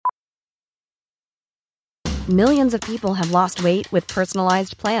Millions of people have lost weight with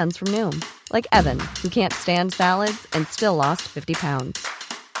personalized plans from Noom. Like Evan, who can't stand salads and still lost 50 pounds.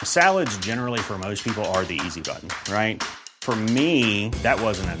 Salads generally for most people are the easy button, right? For me, that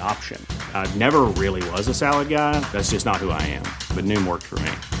wasn't an option. I never really was a salad guy. That's just not who I am. But Noom worked for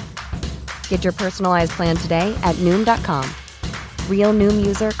me. Get your personalized plan today at Noom.com. Real Noom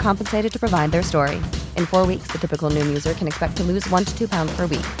user compensated to provide their story. In 4 weeks, the typical Noom user can expect to lose 1 to 2 pounds per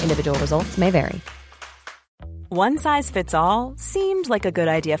week. Individual results may vary. One size fits all seemed like a good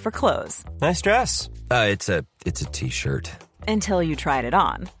idea for clothes. Nice dress. It's a t-shirt. Until you tried it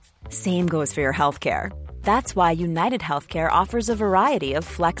on. Same goes for your healthcare. That's why United Healthcare offers a variety of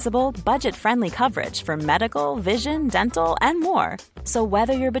flexible, budget-friendly coverage for medical, vision, dental, and more. So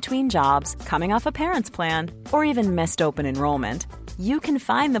whether you're between jobs, coming off a parent's plan, or even missed open enrollment, you can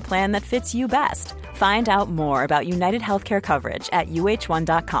find the plan that fits you best. Find out more about United Healthcare coverage at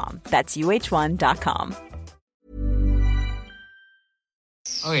uh1.com. That's uh1.com.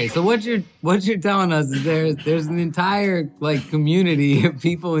 Okay, so what you're telling us is there's an entire community of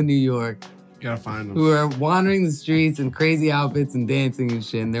people in New York. You gotta find them. Who are wandering the streets in crazy outfits and dancing and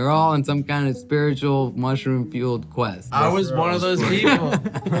shit. And they're all on some kind of spiritual mushroom-fueled quest. I was one of those people.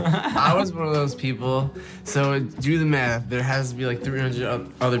 I was one of those people. So do the math. There has to be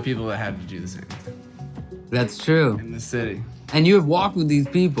 300 other people that had to do the same thing. That's true. In the city. And you have walked with these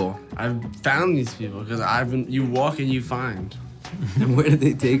people. I've found these people because you walk and you find. And where did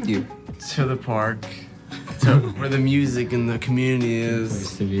they take you? To the park. To where the music and the community is.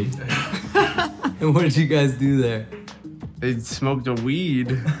 Used to be. And what did you guys do there? They smoked a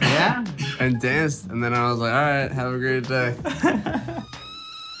weed. Yeah? And danced. And then I was like, all right, have a great day.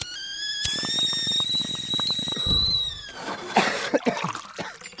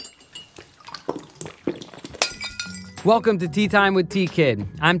 Welcome to Tea Time with T-Kid.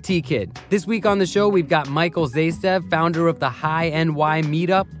 I'm T-Kid. This week on the show, we've got Michael Zastev, founder of the High NY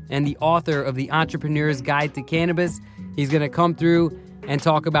Meetup and the author of The Entrepreneur's Guide to Cannabis. He's going to come through and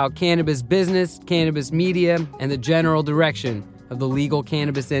talk about cannabis business, cannabis media, and the general direction of the legal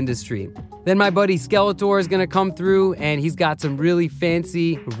cannabis industry. Then my buddy Skeletor is going to come through, and he's got some really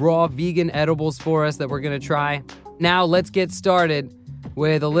fancy raw vegan edibles for us that we're going to try. Now let's get started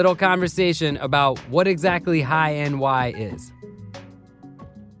with a little conversation about what exactly High NY is.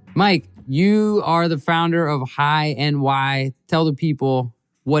 Mike, you are the founder of High NY. Tell the people,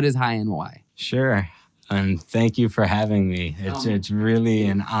 what is High NY? Sure. And thank you for having me. It's really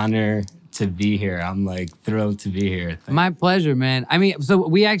an honor to be here. I'm thrilled to be here. My pleasure, man. I mean, so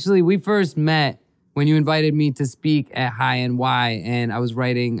we first met when you invited me to speak at High NY, and I was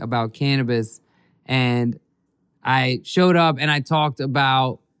writing about cannabis, and I showed up and I talked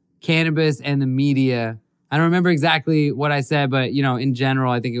about cannabis and the media. I don't remember exactly what I said, but in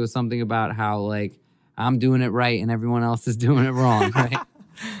general, I think it was something about how I'm doing it right and everyone else is doing it wrong, right?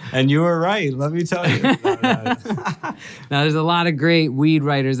 And you were right, let me tell you. Now, there's a lot of great weed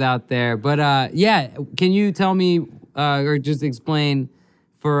writers out there, but can you tell me or just explain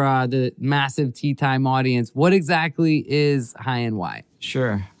for the massive Tea Time audience, what exactly is High NY?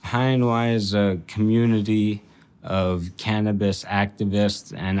 Sure. High NY is a community of cannabis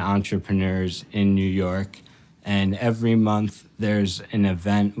activists and entrepreneurs in New York. And every month there's an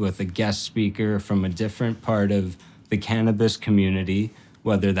event with a guest speaker from a different part of the cannabis community,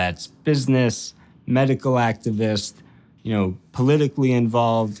 whether that's business, medical activist, politically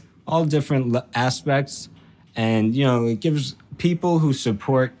involved, all different aspects. And, it gives people who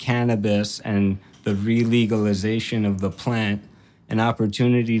support cannabis and the re-legalization of the plant an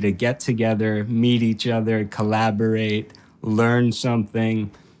opportunity to get together, meet each other, collaborate, learn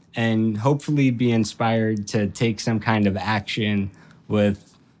something, and hopefully be inspired to take some kind of action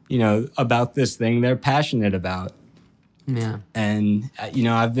with, about this thing they're passionate about. Yeah. And,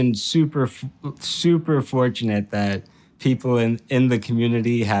 I've been super fortunate that people in the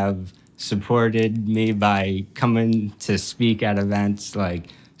community have supported me by coming to speak at events like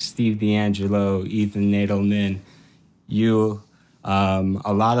Steve D'Angelo, Ethan Nadelman, you,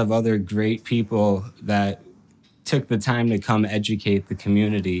 a lot of other great people that took the time to come educate the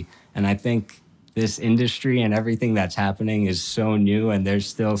community. And I think this industry and everything that's happening is so new, and there's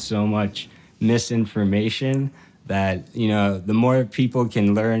still so much misinformation that, the more people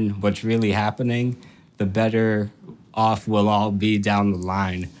can learn what's really happening, the better off we'll all be down the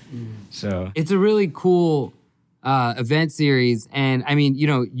line. So it's a really cool event series. And I mean,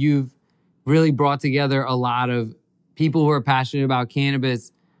 you've really brought together a lot of people who are passionate about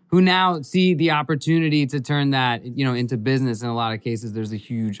cannabis who now see the opportunity to turn that, into business. In a lot of cases, there's a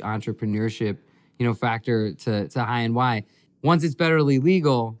huge entrepreneurship, factor to High NY. once it's federally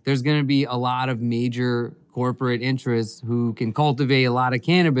legal, there's going to be a lot of major corporate interests who can cultivate a lot of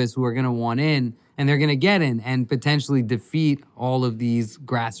cannabis who are going to want in, and they're going to get in and potentially defeat all of these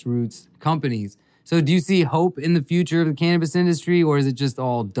grassroots companies. So do you see hope in the future of the cannabis industry, or is it just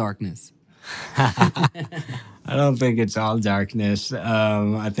all darkness? I don't think it's all darkness.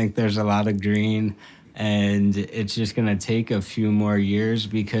 I think there's a lot of green, and it's just going to take a few more years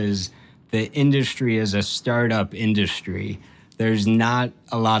because the industry is a startup industry. There's not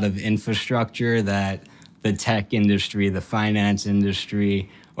a lot of infrastructure that the tech industry, the finance industry,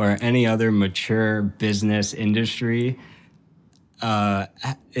 or any other mature business industry,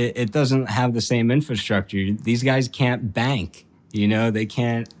 it doesn't have the same infrastructure. These guys can't bank, they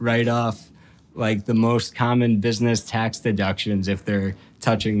can't write off like the most common business tax deductions if they're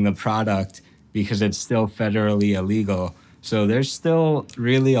touching the product because it's still federally illegal. So there's still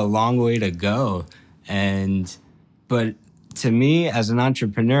really a long way to go. But to me, as an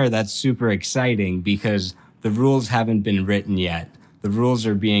entrepreneur, that's super exciting because the rules haven't been written yet. The rules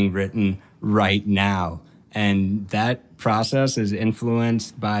are being written right now. And that process is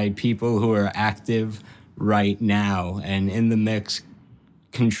influenced by people who are active right now and in the mix,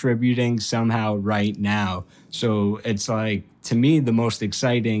 contributing somehow right now. So it's like, to me, the most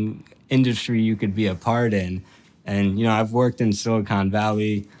exciting industry you could be a part in. And, I've worked in Silicon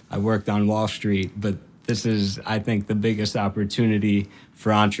Valley, I worked on Wall Street, but this is, I think, the biggest opportunity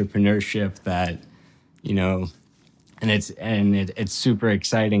for entrepreneurship that, and it's super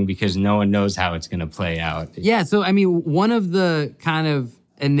exciting because no one knows how it's going to play out. Yeah. So, one of the kind of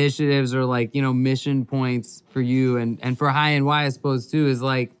initiatives or mission points for you and for High NY, I suppose, too, is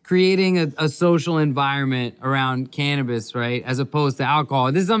creating a social environment around cannabis, right? As opposed to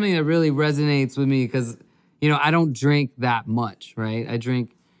alcohol. This is something that really resonates with me because, I don't drink that much, right? I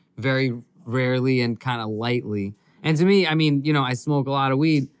drink very rarely and kind of lightly. And to me, I smoke a lot of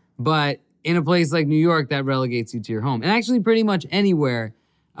weed, but in a place like New York, that relegates you to your home. And actually pretty much anywhere,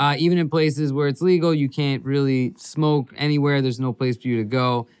 even in places where it's legal, you can't really smoke anywhere. There's no place for you to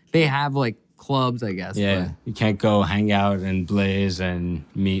go. They have clubs, I guess. Yeah, but you can't go hang out and blaze and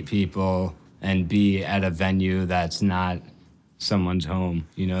meet people and be at a venue that's not someone's home.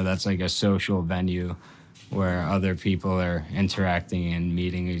 That's like a social venue where other people are interacting and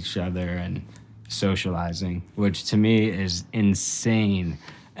meeting each other and socializing, which to me is insane.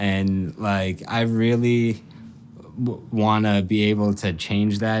 And I really want to be able to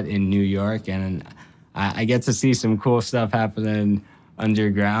change that in New York. And I get to see some cool stuff happening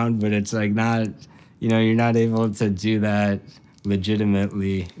underground, but it's not, you're not able to do that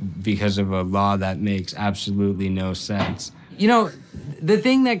legitimately because of a law that makes absolutely no sense. The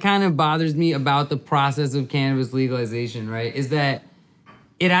thing that kind of bothers me about the process of cannabis legalization, right, is that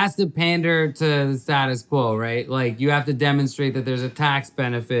it has to pander to the status quo, right? You have to demonstrate that there's a tax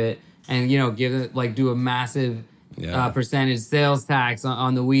benefit and, give it, do a massive percentage sales tax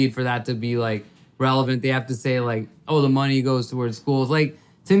on the weed for that to be, relevant. They have to say, the money goes towards schools.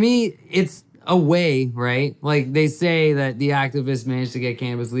 To me, it's a way, right? They say that the activists managed to get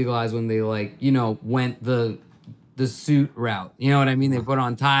cannabis legalized when they, went the suit route. You know what I mean? They put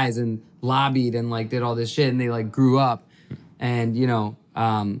on ties and lobbied and did all this shit and they grew up and,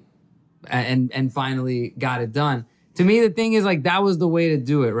 and finally got it done. To me, the thing is that was the way to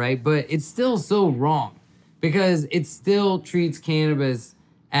do it, right? But it's still so wrong because it still treats cannabis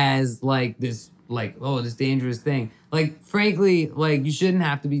as this dangerous thing. Frankly, you shouldn't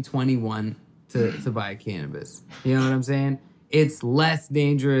have to be 21 to buy cannabis. You know what I'm saying? It's less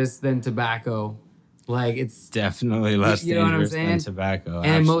dangerous than tobacco. It's definitely less dangerous than tobacco.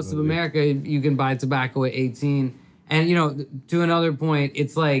 And in most of America, you can buy tobacco at 18. And, to another point,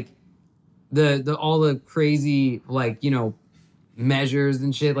 it's all the crazy, measures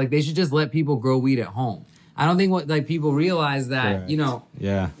and shit. They should just let people grow weed at home. I don't think people realize that,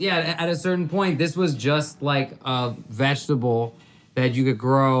 Correct. Yeah, at a certain point, this was just a vegetable that you could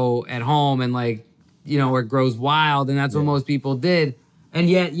grow at home and where it grows wild. And that's what most people did. And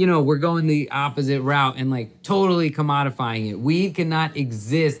yet, we're going the opposite route and totally commodifying it. Weed cannot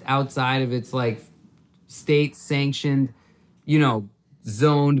exist outside of its state sanctioned,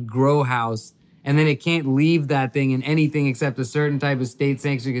 zoned grow house. And then it can't leave that thing in anything except a certain type of state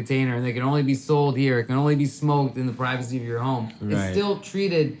sanctioned container. And they can only be sold here. It can only be smoked in the privacy of your home. Right. It's still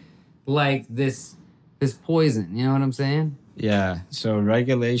treated like this poison. You know what I'm saying? Yeah. So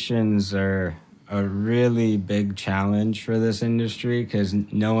regulations are a really big challenge for this industry because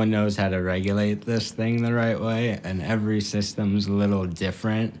no one knows how to regulate this thing the right way, and every system's a little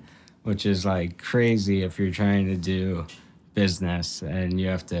different, which is crazy if you're trying to do business and you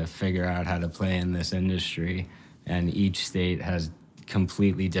have to figure out how to play in this industry. and each state has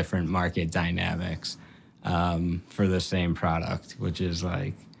completely different market dynamics for the same product, which is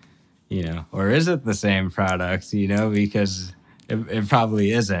like, or is it the same product, because it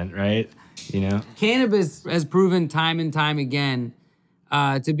probably isn't, right? Cannabis has proven time and time again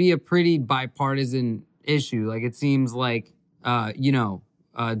to be a pretty bipartisan issue. Like, it seems like,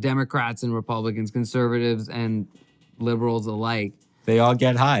 Democrats and Republicans, conservatives and liberals alike, they all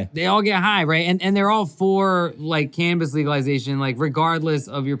get high. They all get high, right? And they're all for, like, cannabis legalization, like, regardless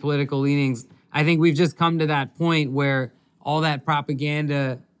of your political leanings. I think we've just come to that point where all that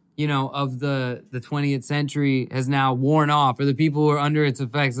propaganda, of the 20th century has now worn off, or the people who are under its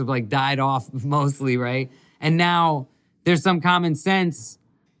effects have, like, died off mostly, right? And now there's some common sense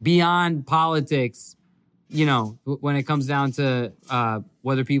beyond politics, when it comes down to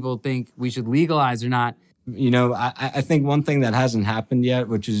whether people think we should legalize or not. I think one thing that hasn't happened yet,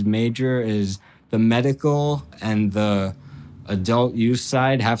 which is major, is the medical and the adult use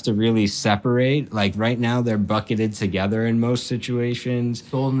side have to really separate. Like, right now, they're bucketed together in most situations.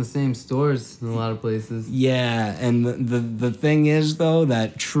 Sold in the same stores in a lot of places. Yeah, and the thing is, though,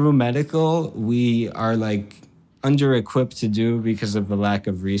 that true medical, we are, like, under-equipped to do because of the lack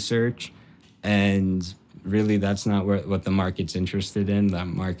of research. And really, that's not what the market's interested in. The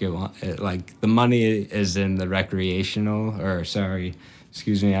market, the money is in the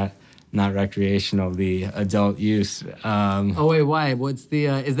not recreational, the adult use. Wait, why? What's the,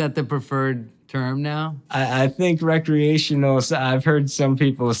 is that the preferred term now? I think recreational, I've heard some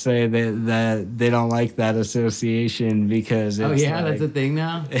people say that they don't like that association because it's that's a thing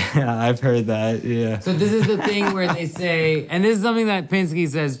now? Yeah, I've heard that, yeah. So this is the thing where they say, and this is something that Pinsky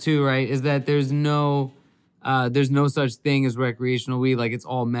says too, right, is that there's no such thing as recreational weed, like, it's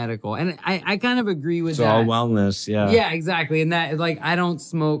all medical. And I kind of agree with that. It's all wellness, yeah. Yeah, exactly. And that, like, I don't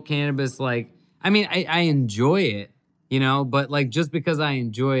smoke cannabis, like, I mean, I enjoy it, but, like, just because I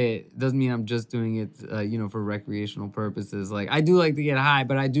enjoy it doesn't mean I'm just doing it, for recreational purposes. Like, I do like to get high,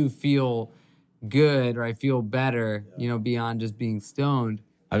 but I do feel good, or I feel better, beyond just being stoned.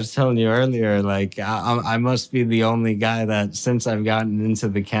 I was telling you earlier, like, I must be the only guy that, since I've gotten into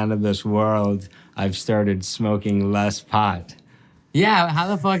the cannabis world, I've started smoking less pot. Yeah, how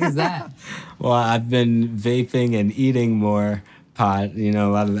the fuck is that? Well, I've been vaping and eating more pot, a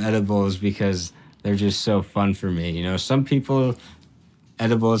lot of edibles, because they're just so fun for me. Some people,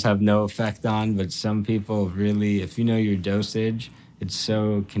 edibles have no effect on, but some people really, if you know your dosage, it's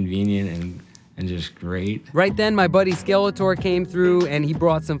so convenient and just great. Right then, my buddy Skeletor came through, and he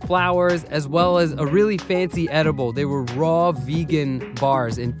brought some flowers as well as a really fancy edible. They were raw vegan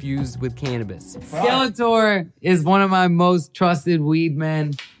bars infused with cannabis. Skeletor is one of my most trusted weed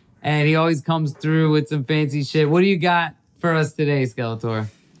men, and he always comes through with some fancy shit. What do you got for us today, Skeletor?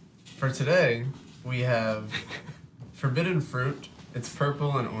 For today, we have forbidden fruit. It's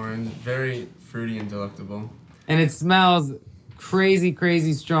purple and orange, very fruity and delectable. And it smells crazy,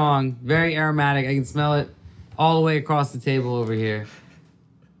 crazy strong, very aromatic. I can smell it all the way across the table over here.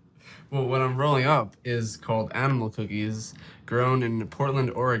 Well, what I'm rolling up is called Animal Cookies, grown in Portland,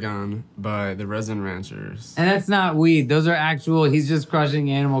 Oregon by the Resin Ranchers. And that's not weed. Those are actual, he's just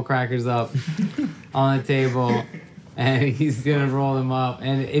crushing animal crackers up on the table, and he's going to roll them up.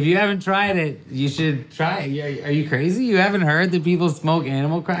 And if you haven't tried it, you should try it. Are you crazy? You haven't heard that people smoke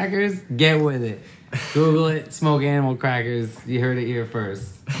animal crackers? Get with it. Google it, smoke animal crackers. You heard it here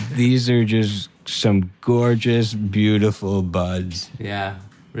first. These are just some gorgeous, beautiful buds. Yeah,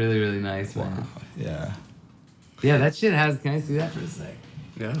 really, really nice, man. Wow, yeah. Yeah, that shit has, can I see that for a sec?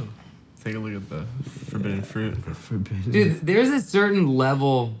 Yeah. Take a look at the forbidden fruit. Dude, there's a certain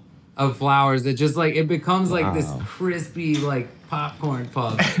level of flowers that just, like, it becomes like this crispy, like, popcorn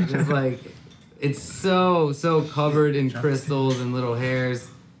puff. Just like, it's so covered in crystals and little hairs.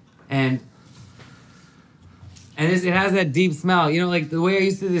 And it has that deep smell. Like, the way I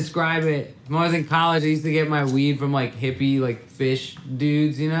used to describe it, when I was in college, I used to get my weed from, like, hippie, like, fish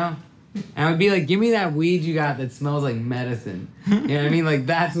dudes, And I would be like, give me that weed you got that smells like medicine. You know what I mean? Like,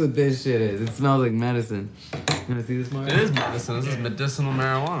 that's what this shit is. It smells like medicine. You want to see this, Mario? It is medicine. This is medicinal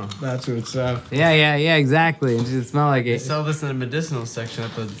marijuana. That's what's up. Yeah, exactly. It should smell like it. They sell this in the medicinal section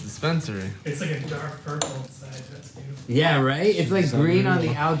at the dispensary. It's like a dark purple inside. That's beautiful. Yeah, right? It's like green on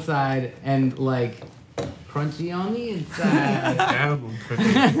the outside and, like, crunchy on the inside. Animal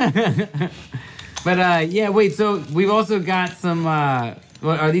cookies. But, yeah, wait, so we've also got some,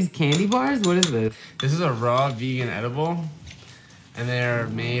 what, are these candy bars? What is this? This is a raw vegan edible, and they are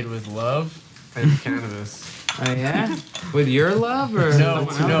made with love and cannabis. Oh, yeah? With your love, or?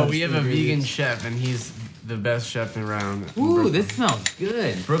 No, we have a vegan chef, and he's the best chef around. Ooh, this smells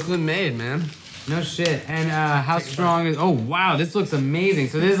good. Brooklyn made, man. No shit. And how strong is... Oh, wow, this looks amazing.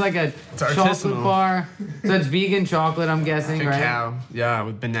 So this is like a chocolate artisanal. bar. So it's vegan chocolate, I'm guessing, right? Cacao. Yeah,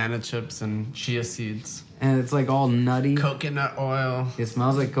 with banana chips and chia seeds. And it's like all nutty. Coconut oil. It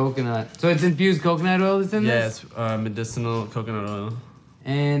smells like coconut. So it's infused coconut oil that's in Yeah, this? it's medicinal coconut oil.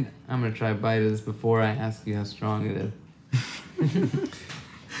 And I'm going to try a bite of this before I ask you how strong it is.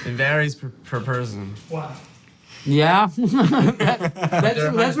 It varies per person. Wow. Yeah?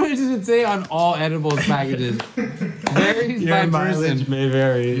 that's what it should say on all edibles packages. Varies by Your mileage person. may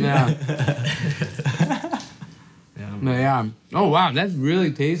vary. Yeah. Yeah. No, yeah. Oh, wow, that's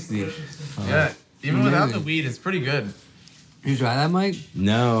really tasty. Yeah, even without the Amazing. weed, it's pretty good. You try that, Mike?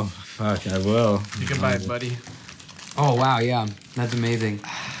 No, fuck, I will. You can buy it, buddy. Oh, wow, yeah. That's amazing.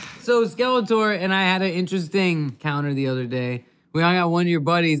 So Skeletor and I had an interesting encounter the other day. We hung out with one of your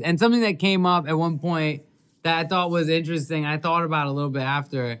buddies, and something that came up at one point that I thought was interesting, I thought about a little bit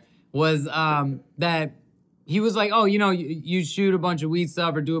after, was that he was like, oh, you shoot a bunch of weed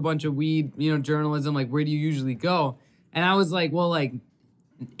stuff or do a bunch of weed, journalism, like, where do you usually go? And I was like, well, like,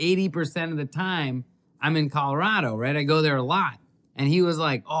 80% of the time, I'm in Colorado, right? I go there a lot. And he was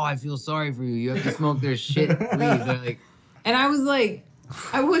like, oh, I feel sorry for you. You have to smoke their shit weed. They're like, and I was like,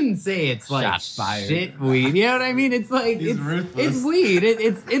 I wouldn't say it's like Shots fired. shit weed. You know what I mean? It's like ruthless. it's weed.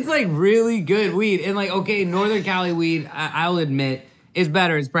 It's like really good weed. And like, okay, Northern Cali weed, I'll admit, is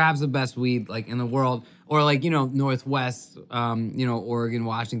better. It's perhaps the best weed like in the world. Or like, Northwest, Oregon,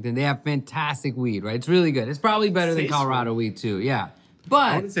 Washington. They have fantastic weed, right? It's really good. It's probably better than Tasteful. Colorado weed too. Yeah. I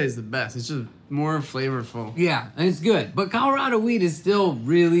But wouldn't say it's the best. It's just more flavorful. yeah, and it's good. But Colorado weed is still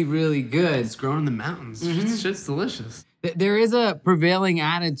really, really good. It's grown in the mountains. Shit's delicious. There is a prevailing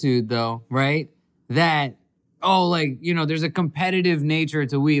attitude, though, right? That, there's a competitive nature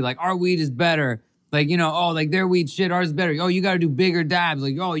to weed. Like, our weed is better. Like, like their weed shit, ours is better. Oh, you got to do bigger dabs.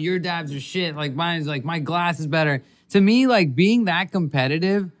 Like, oh, your dabs are shit. Like, mine is like, my glass is better. To me, like, being that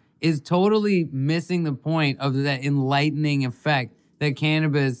competitive is totally missing the point of that enlightening effect that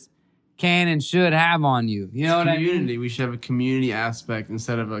cannabis can and should have on you. You know what I Community. mean? We should have a community aspect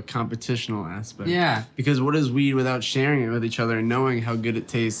instead of a competitional aspect. Yeah. Because what is weed without sharing it with each other and knowing how good it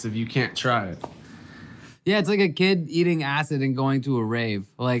tastes if you can't try it? Yeah, it's like a kid eating acid and going to a rave.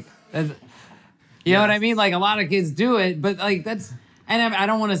 Like, that's, you know what I mean? Like, a lot of kids do it, but like, that's, and I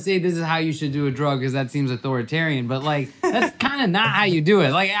don't want to say this is how you should do a drug because that seems authoritarian, but like, that's kind of not how you do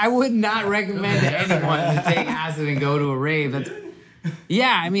it. Like, I would not recommend to anyone to take acid and go to a rave. That's,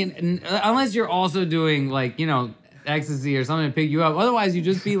 yeah, I mean, unless you're also doing like, ecstasy or something to pick you up. Otherwise, you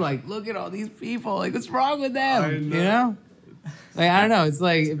just be like, look at all these people. Like, what's wrong with them? Like, I don't know. It's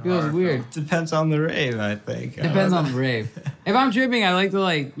like, it feels weird. Depends on the rave, I think. Depends on the rave. If I'm tripping, I like to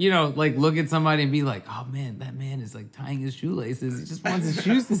like look at somebody and be like, oh man, that man is like tying his shoelaces. He just wants his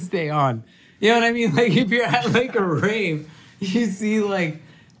shoes to stay on. You know what I mean? Like if you're at like a rave, you see like,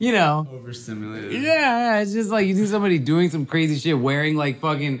 Overstimulated. yeah, it's just like you see somebody doing some crazy shit, wearing like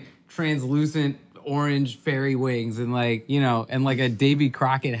fucking translucent orange fairy wings and like, and like a Davy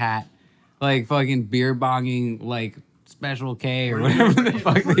Crockett hat, like fucking beer bonging like Special K or whatever the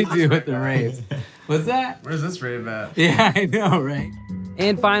fuck they do at the raves. What's that? Where's this rave at? Yeah, I know, right?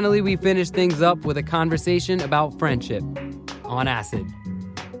 And finally, we finished things up with a conversation about friendship on acid.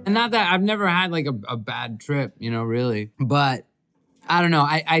 And not that I've never had like a bad trip, really. But I don't know.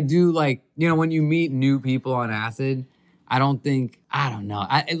 I do like, when you meet new people on acid, I don't know.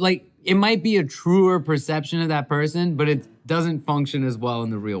 It might be a truer perception of that person, but it doesn't function as well in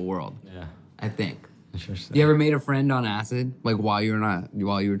the real world. Yeah. I think. Interesting. You ever made a friend on acid? Like while you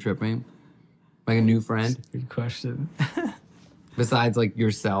were tripping? Like a new friend? Good question. Besides like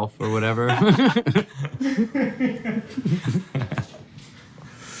yourself or whatever. I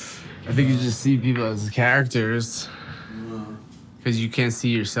think you just see people as characters. Because you can't see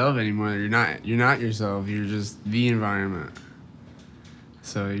yourself anymore. You're not yourself. You're just the environment.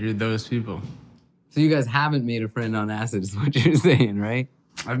 So you're those people. So you guys haven't made a friend on acid is what you're saying, right?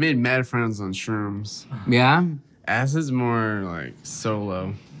 I've made mad friends on shrooms. Yeah? Acid's more like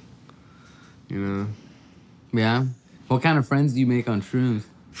solo. Yeah? What kind of friends do you make on shrooms?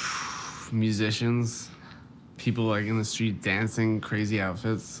 Musicians. People like in the street dancing, crazy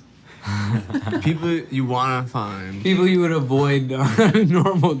outfits. People you want to find. People you would avoid on a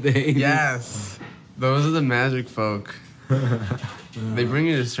normal day. Yes. Those are the magic folk. They bring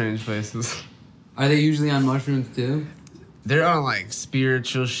you to strange places. Are they usually on mushrooms too? They're on like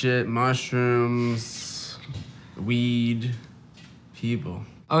spiritual shit, mushrooms, weed, people.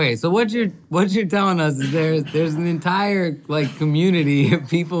 Okay, so what you're telling us is there's an entire like community of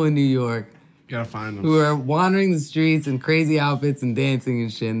people in New York gotta find them. who are wandering the streets in crazy outfits and dancing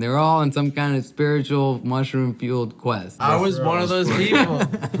and shit. And they're all on some kind of spiritual mushroom-fueled quest. I was one of those people.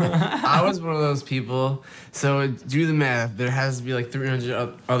 I was one of those people. So do the math. There has to be like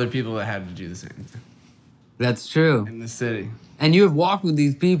 300 other people that had to do the same thing That's true. in the city. And you have walked with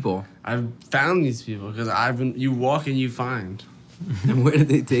these people. I've found these people because you walk and you find. And where did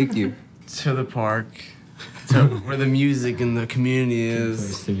they take you? To the park, to where the music and the community Place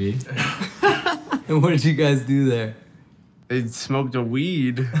is. to be. And what did you guys do there? They smoked a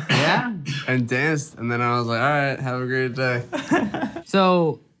weed Yeah? and danced, and then I was like, all right, have a great day.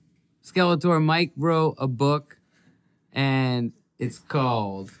 So, Skeletor, Mike wrote a book, and it's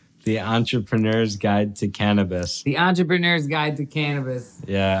called The Entrepreneur's Guide to Cannabis. The Entrepreneur's Guide to Cannabis.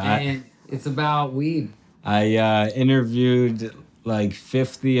 Yeah, And it's about weed. I interviewed like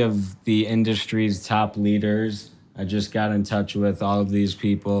 50 of the industry's top leaders. I just got in touch with all of these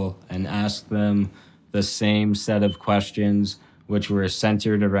people and asked them the same set of questions, which were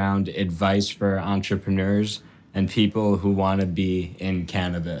centered around advice for entrepreneurs and people who want to be in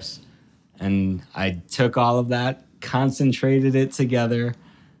cannabis. And I took all of that, concentrated it together,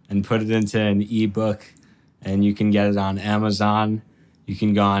 and put it into an ebook. And you can get it on Amazon. You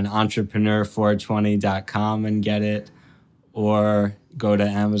can go on entrepreneur420.com and get it, or go to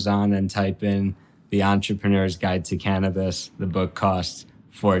Amazon and type in The Entrepreneur's Guide to Cannabis. The book costs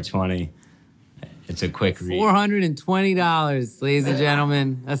 $420. It's a quick read. $420, ladies and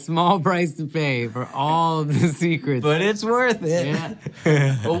gentlemen. A small price to pay for all of the secrets. But it's worth it.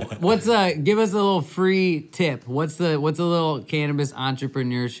 Yeah. Well, give us a little free tip. What's a little cannabis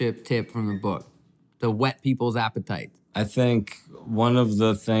entrepreneurship tip from the book to whet people's appetite? I think one of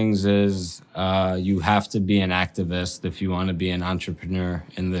the things is you have to be an activist if you want to be an entrepreneur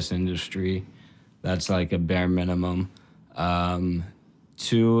in this industry. That's like a bare minimum.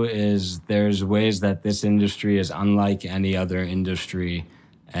 Two is there's ways that this industry is unlike any other industry,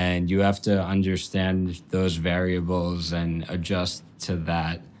 and you have to understand those variables and adjust to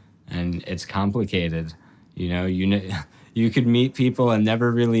that. And it's complicated. You could meet people and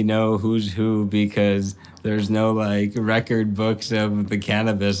never really know who's who because there's no like record books of the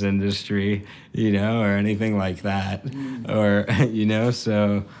cannabis industry, or anything like that. Or,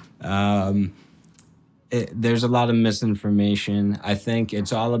 so there's a lot of misinformation. I think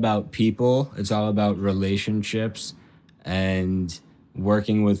it's all about people. It's all about relationships and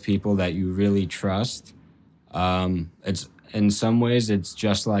working with people that you really trust. It's in some ways, it's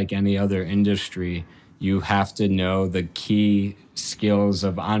just like any other industry. You have to know the key skills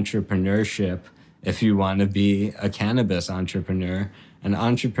of entrepreneurship if you want to be a cannabis entrepreneur. And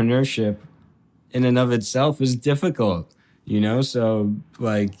entrepreneurship in and of itself is difficult, so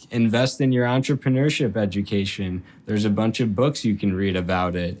like invest in your entrepreneurship education. There's a bunch of books you can read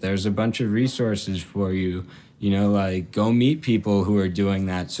about it. There's a bunch of resources for you, like go meet people who are doing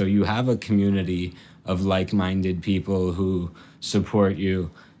that. So you have a community of like-minded people who support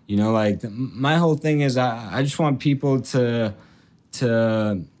you. My whole thing is I just want people to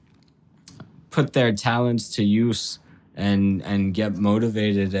put their talents to use and get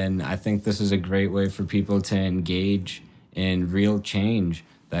motivated. And I think this is a great way for people to engage in real change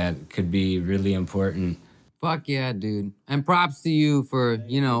that could be really important. Fuck yeah, dude. And props to you for,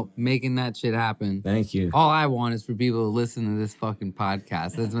 making that shit happen. Thank you. All I want is for people to listen to this fucking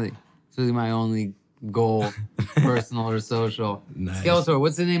podcast. That's really my only goal, personal or social. Nice. Skeletor,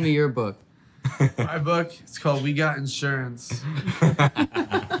 what's the name of your book? My book, it's called We Got Insurance.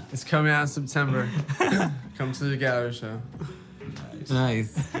 It's coming out in September. Come to the gallery show.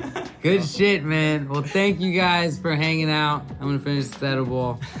 Nice. Good shit, man. Well, thank you guys for hanging out. I'm going to finish this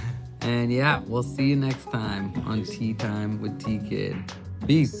edible. And yeah, we'll see you next time on Tea Time with T-Kid.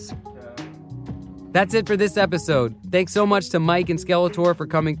 Peace. That's it for this episode. Thanks so much to Mike and Skeletor for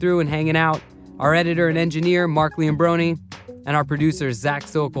coming through and hanging out. Our editor and engineer, Mark Liambroni, and our producers, Zach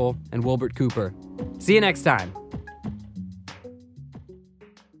Sokol and Wilbert Cooper. See you next time.